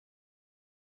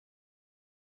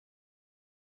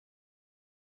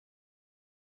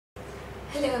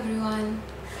Hello everyone,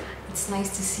 it's nice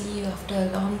to see you after a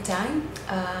long time.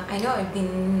 I know I've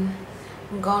been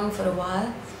gone for a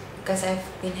while because I've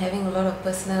been having a lot of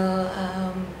personal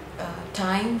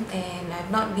time and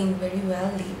I've not been very well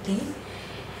lately.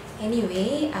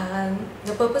 Anyway,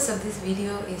 the purpose of this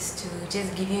video is to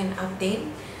just give you an update.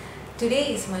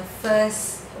 Today is my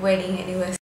first wedding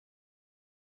anniversary.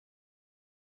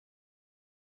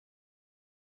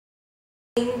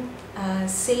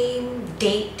 Same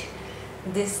date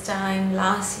this time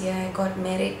last year I got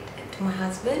married to my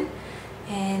husband,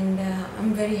 and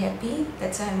I'm very happy.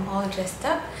 That's why I'm all dressed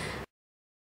up.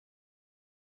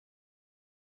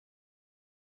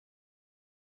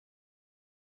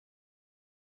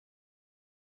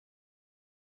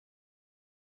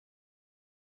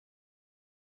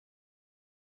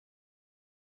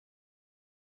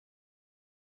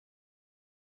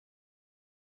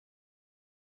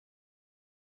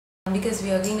 Because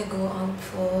we are going to go out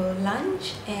for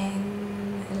lunch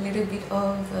and a little bit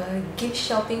of gift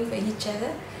shopping for each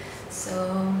other, so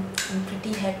I'm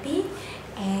pretty happy.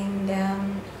 And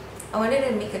I wanted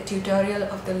to make a tutorial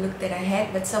of the look that I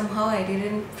had, but somehow I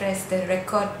didn't press the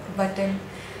record button.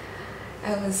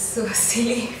 I was so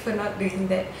silly for not doing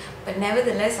that, but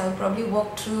nevertheless I'll probably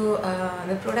walk through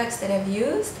the products that I've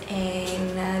used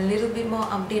and a little bit more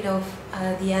update of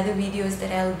the other videos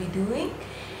that I'll be doing.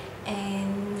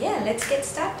 And yeah, let's get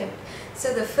started.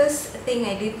 So the first thing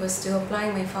I did was to apply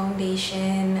my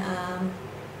foundation,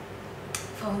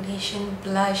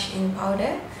 blush and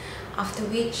powder, after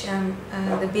which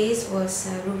the base was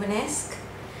Rubenesque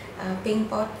Pink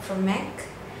Pot from MAC,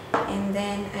 and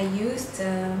then I used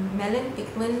melon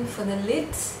pigment for the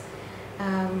lids.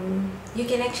 You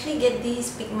can actually get these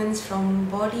pigments from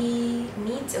Body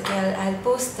Needs. Okay, I'll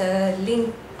post the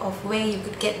link of where you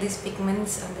could get these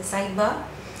pigments on the sidebar.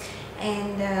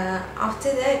 And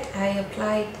after that I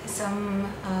applied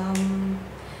some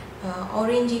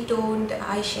orangey toned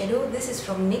eyeshadow. This is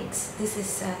from NYX. This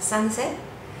is Sunset,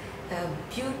 a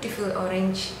beautiful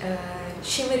orange,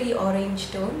 shimmery orange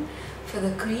tone for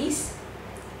the crease,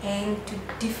 and to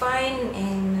define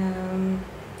and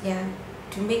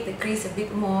to make the crease a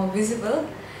bit more visible,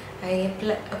 I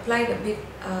applied a bit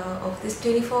of this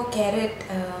 24 karat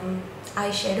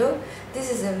eyeshadow. This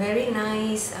is a very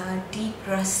nice deep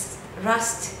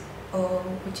rust, or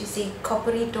would you say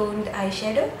coppery toned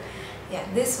eyeshadow. Yeah,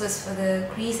 this was for the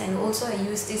crease, and also I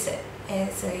used this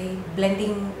as a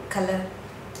blending color.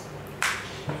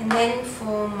 And then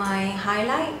for my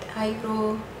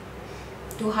eyebrow,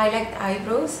 to highlight the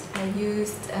eyebrows, I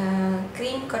used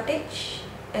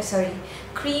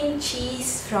cream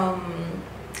cheese from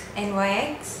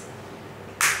NYX.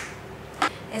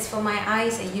 As for my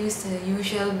eyes, I used the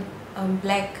usual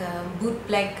boot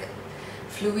black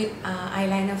fluid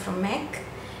eyeliner from MAC.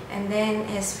 And then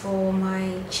as for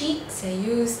my cheeks, I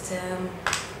used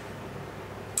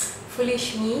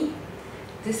Foolish Me.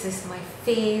 This is my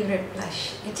favorite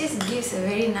blush. It just gives a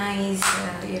very nice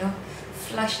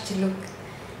flushed look.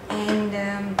 And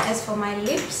as for my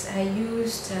lips, I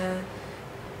used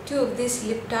two of these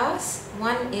lip tars.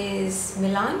 One is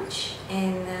Melange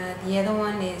and the other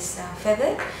one is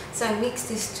Feathered. So I mixed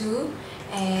these two,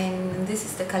 and this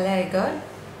is the color I got.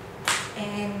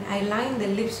 And I lined the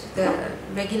lips with the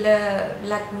regular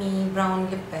Lakme brown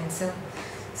lip pencil.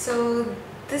 So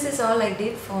this is all I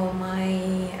did for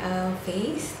my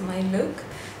face, my look.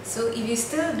 So if you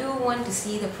still do want to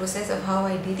see the process of how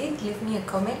I did it, leave me a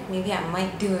comment. Maybe I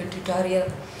might do a tutorial.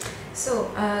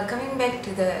 So coming back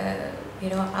to the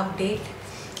update,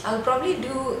 I'll probably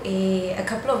do a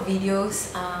couple of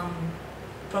videos,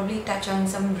 probably touch on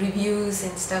some reviews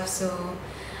and stuff. So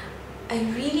I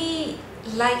really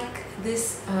like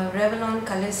this Revlon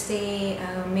Colorstay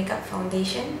makeup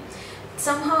foundation.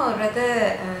 Somehow or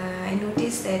rather I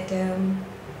noticed that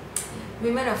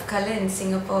women of color in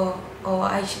Singapore, or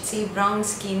I should say brown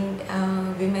skinned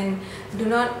women, do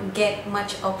not get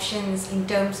much options in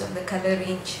terms of the color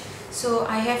range. So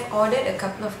I have ordered a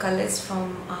couple of colors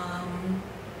from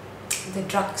the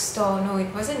drugstore. No,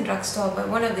 it wasn't drugstore, but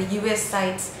one of the US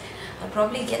sites. I'll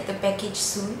probably get the package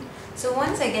soon. So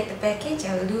once I get the package,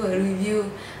 I'll do a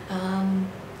review.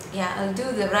 I'll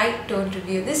do the right tone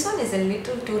review. This one is a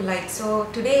little too light, so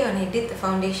today when I did the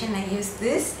foundation, I used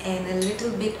this and a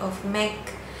little bit of MAC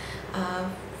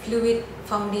fluid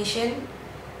foundation,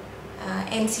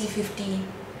 NC50.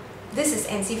 This is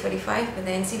NC45, but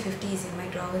the NC50 is in my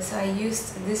drawer, so I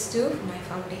used this too for my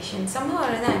foundation. Somehow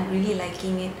or other I'm really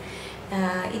liking it.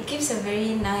 It gives a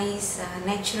very nice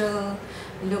natural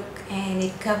look, and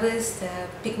it covers the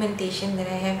pigmentation that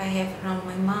I have around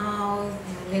my mouth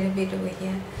and a little bit over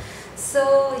here.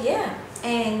 So yeah,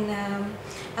 and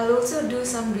I'll also do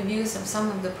some reviews of some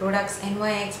of the products,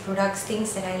 NYX products,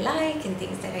 things that I like and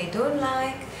things that I don't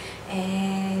like.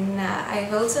 And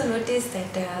I've also noticed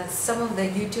that some of the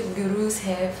YouTube gurus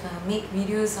have make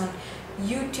videos on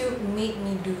YouTube made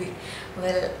me do it.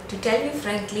 Well, to tell you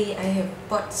frankly, I have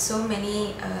bought so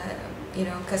many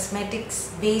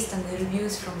cosmetics based on the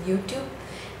reviews from YouTube,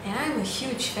 and I'm a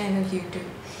huge fan of YouTube.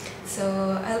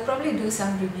 So I'll probably do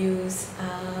some reviews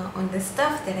on the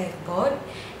stuff that I've bought,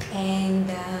 and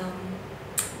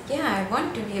yeah, I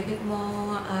want to be a bit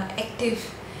more active.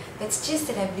 It's just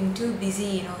that I've been too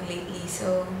busy, lately.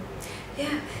 So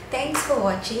yeah, thanks for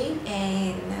watching,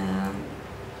 and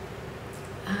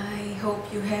I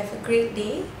hope you have a great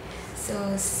day.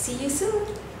 So see you soon.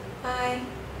 Bye.